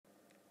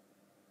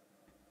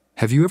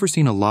Have you ever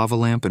seen a lava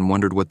lamp and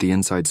wondered what the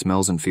inside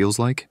smells and feels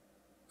like?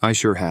 I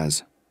sure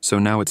has, so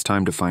now it's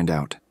time to find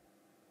out.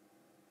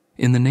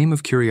 In the name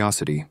of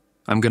curiosity,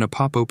 I'm gonna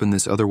pop open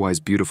this otherwise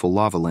beautiful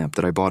lava lamp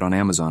that I bought on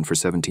Amazon for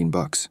 17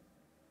 bucks.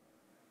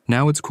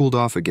 Now it's cooled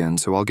off again,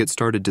 so I'll get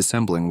started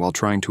disassembling while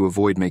trying to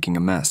avoid making a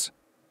mess.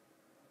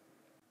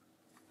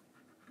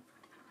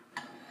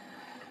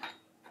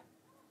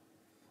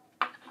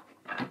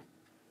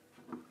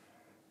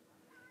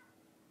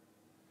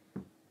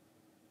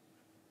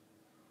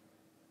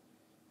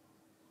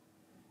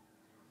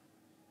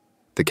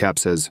 The cap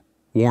says,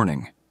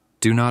 "Warning,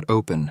 do not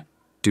open,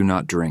 do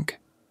not drink."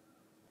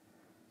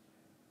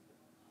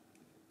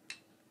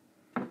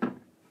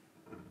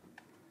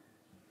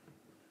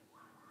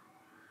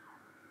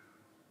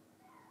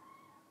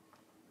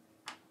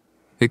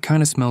 It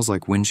kinda smells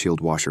like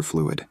windshield washer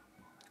fluid.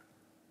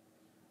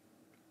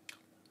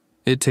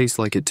 It tastes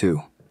like it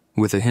too,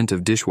 with a hint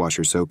of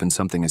dishwasher soap and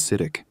something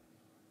acidic.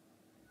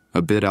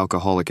 A bit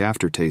alcoholic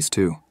aftertaste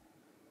too.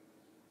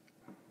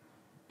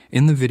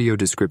 In the video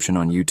description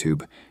on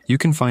YouTube, you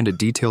can find a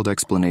detailed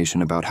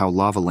explanation about how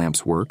lava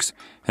lamps works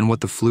and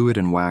what the fluid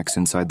and wax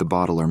inside the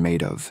bottle are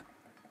made of.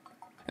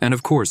 And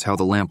of course, how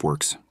the lamp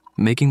works,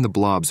 making the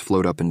blobs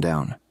float up and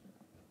down.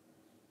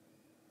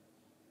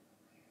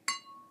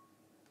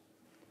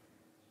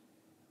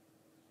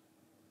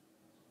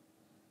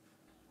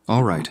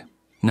 All right,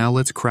 now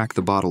let's crack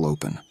the bottle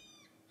open.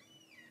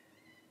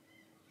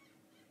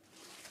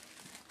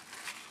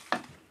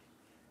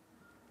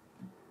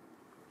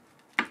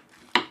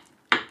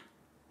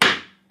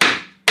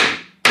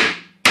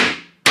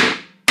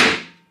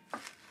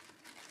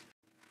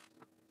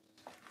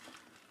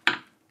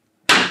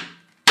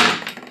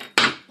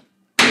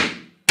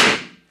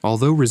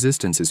 Although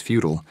resistance is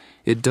futile,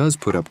 it does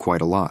put up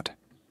quite a lot.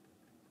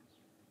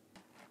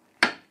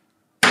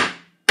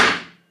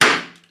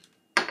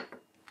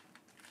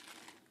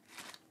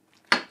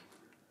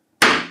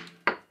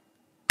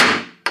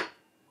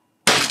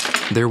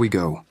 There we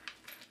go.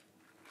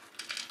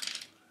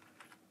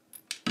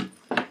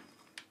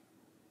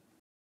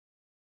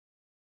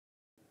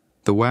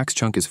 The wax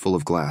chunk is full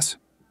of glass.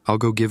 I'll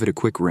go give it a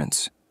quick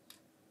rinse.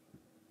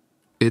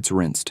 It's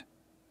rinsed.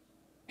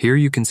 Here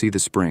you can see the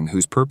spring,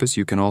 whose purpose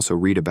you can also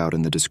read about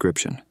in the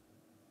description.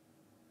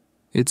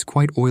 It's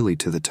quite oily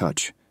to the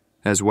touch,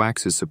 as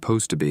wax is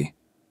supposed to be.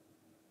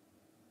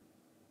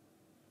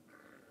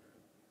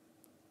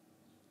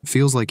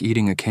 Feels like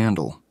eating a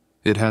candle.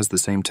 It has the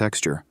same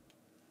texture.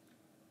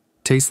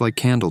 Tastes like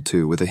candle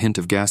too, with a hint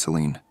of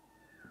gasoline,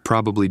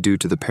 probably due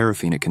to the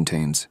paraffin it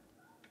contains.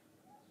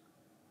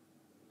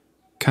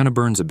 Kinda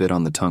burns a bit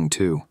on the tongue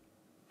too.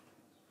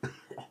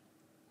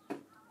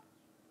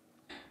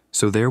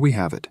 So there we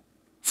have it.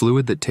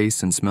 Fluid that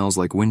tastes and smells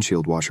like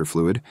windshield washer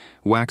fluid,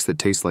 wax that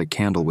tastes like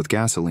candle with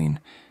gasoline,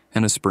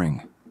 and a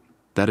spring.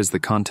 That is the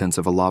contents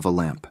of a lava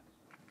lamp.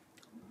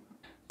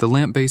 The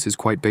lamp base is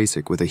quite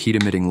basic, with a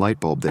heat-emitting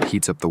light bulb that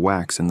heats up the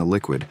wax and the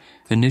liquid,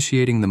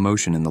 initiating the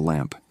motion in the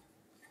lamp.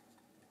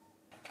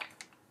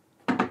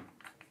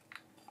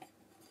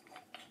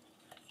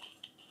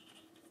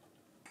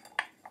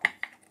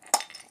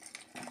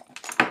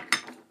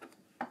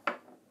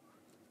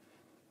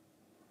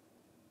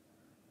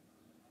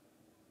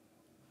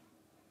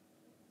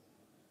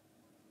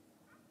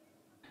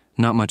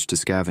 Not much to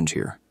scavenge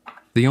here.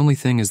 The only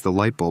thing is the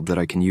light bulb that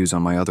I can use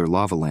on my other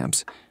lava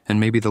lamps, and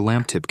maybe the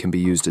lamp tip can be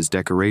used as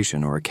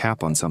decoration or a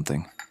cap on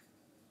something.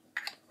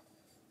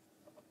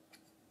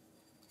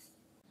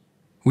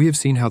 We have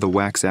seen how the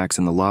wax acts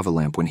in the lava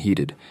lamp when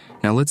heated.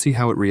 Now let's see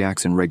how it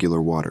reacts in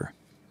regular water.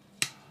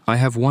 I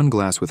have one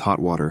glass with hot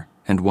water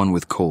and one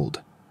with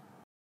cold.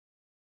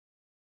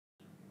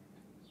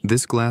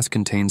 This glass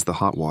contains the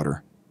hot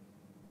water.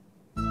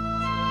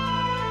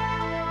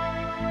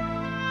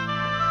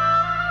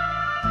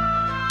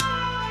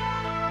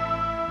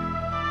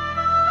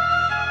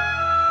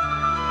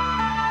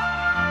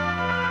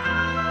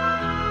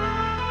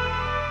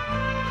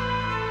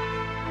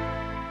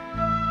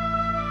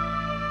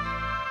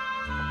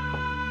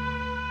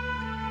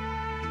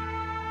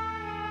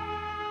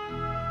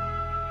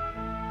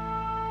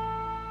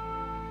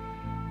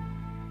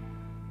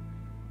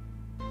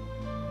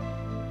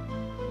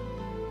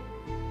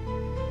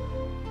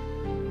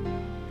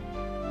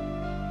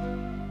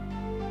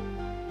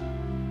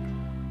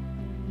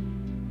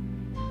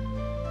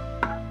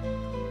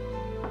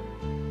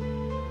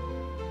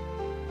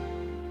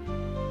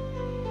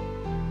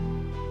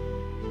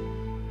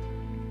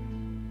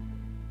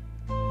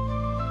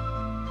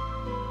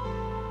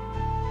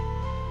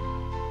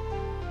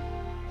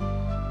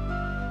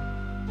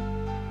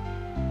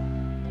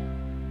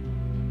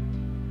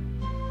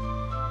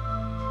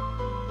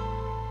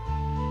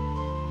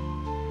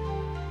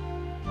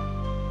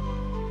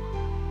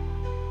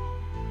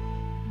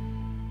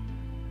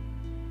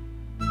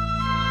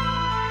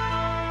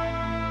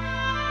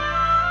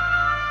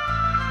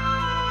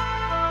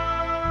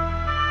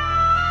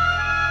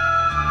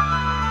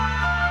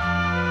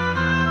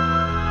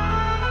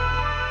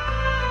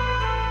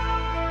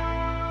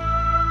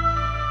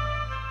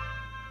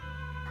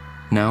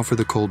 Now for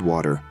the cold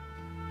water.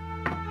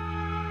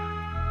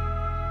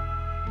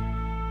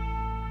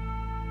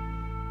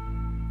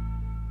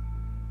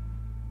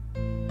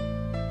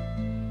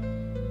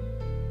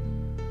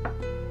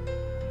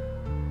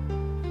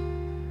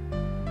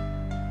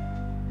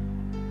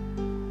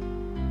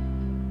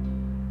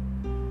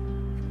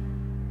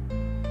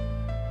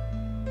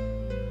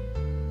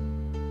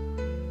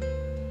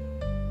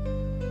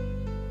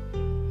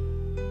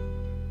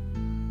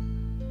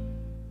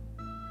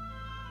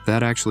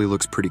 That actually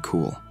looks pretty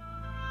cool.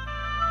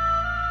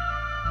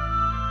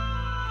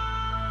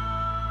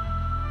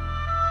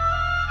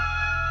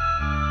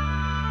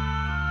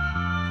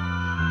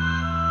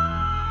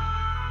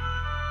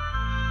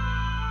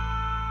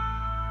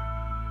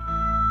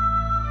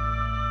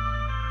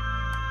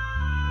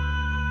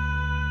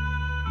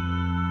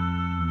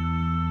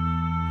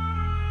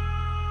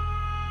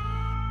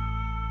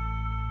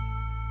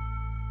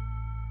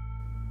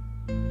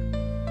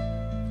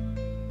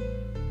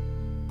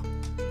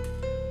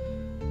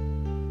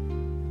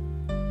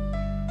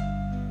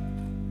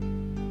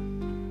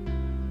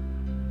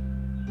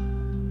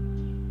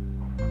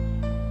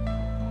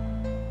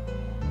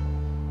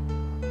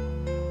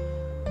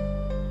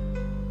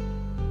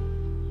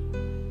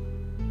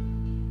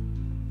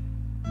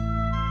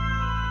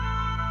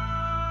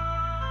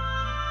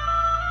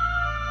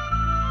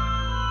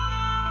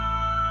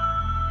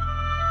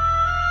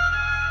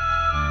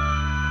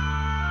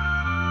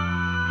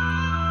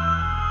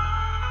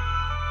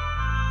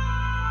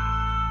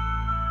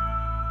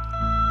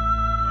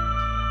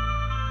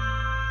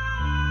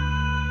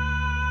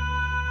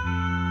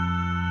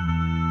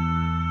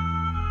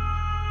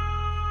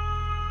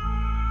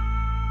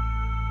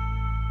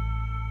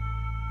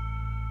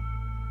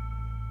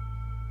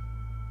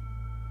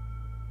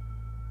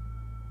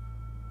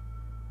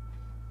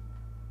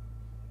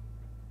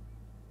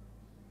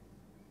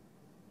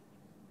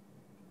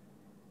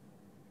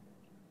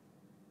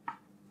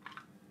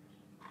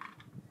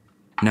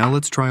 Now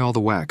let's try all the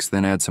wax,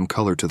 then add some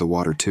color to the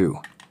water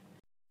too.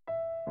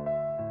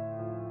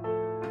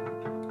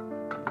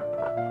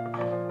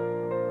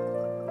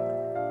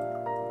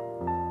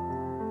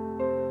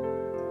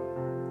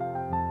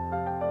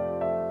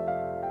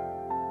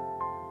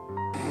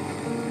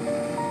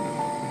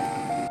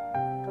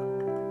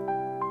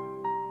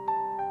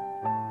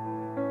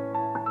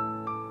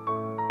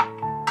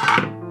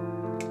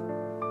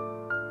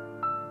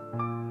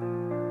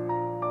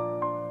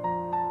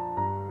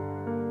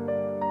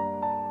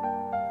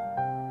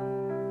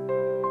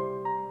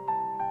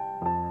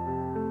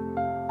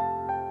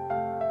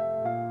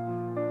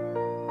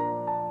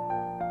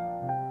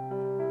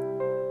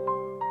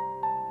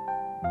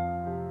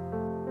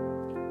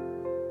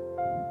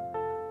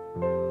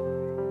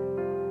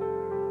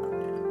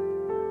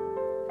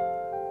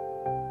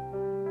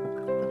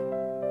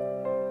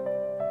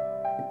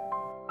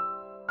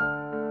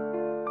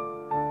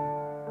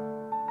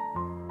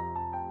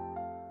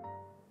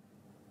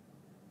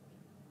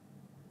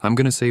 I'm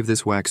gonna save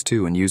this wax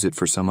too and use it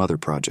for some other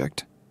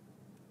project.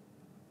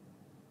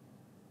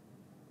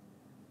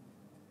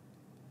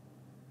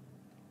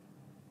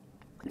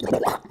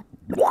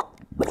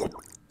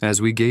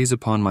 As we gaze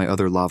upon my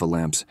other lava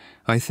lamps,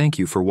 I thank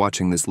you for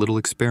watching this little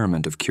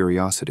experiment of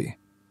curiosity.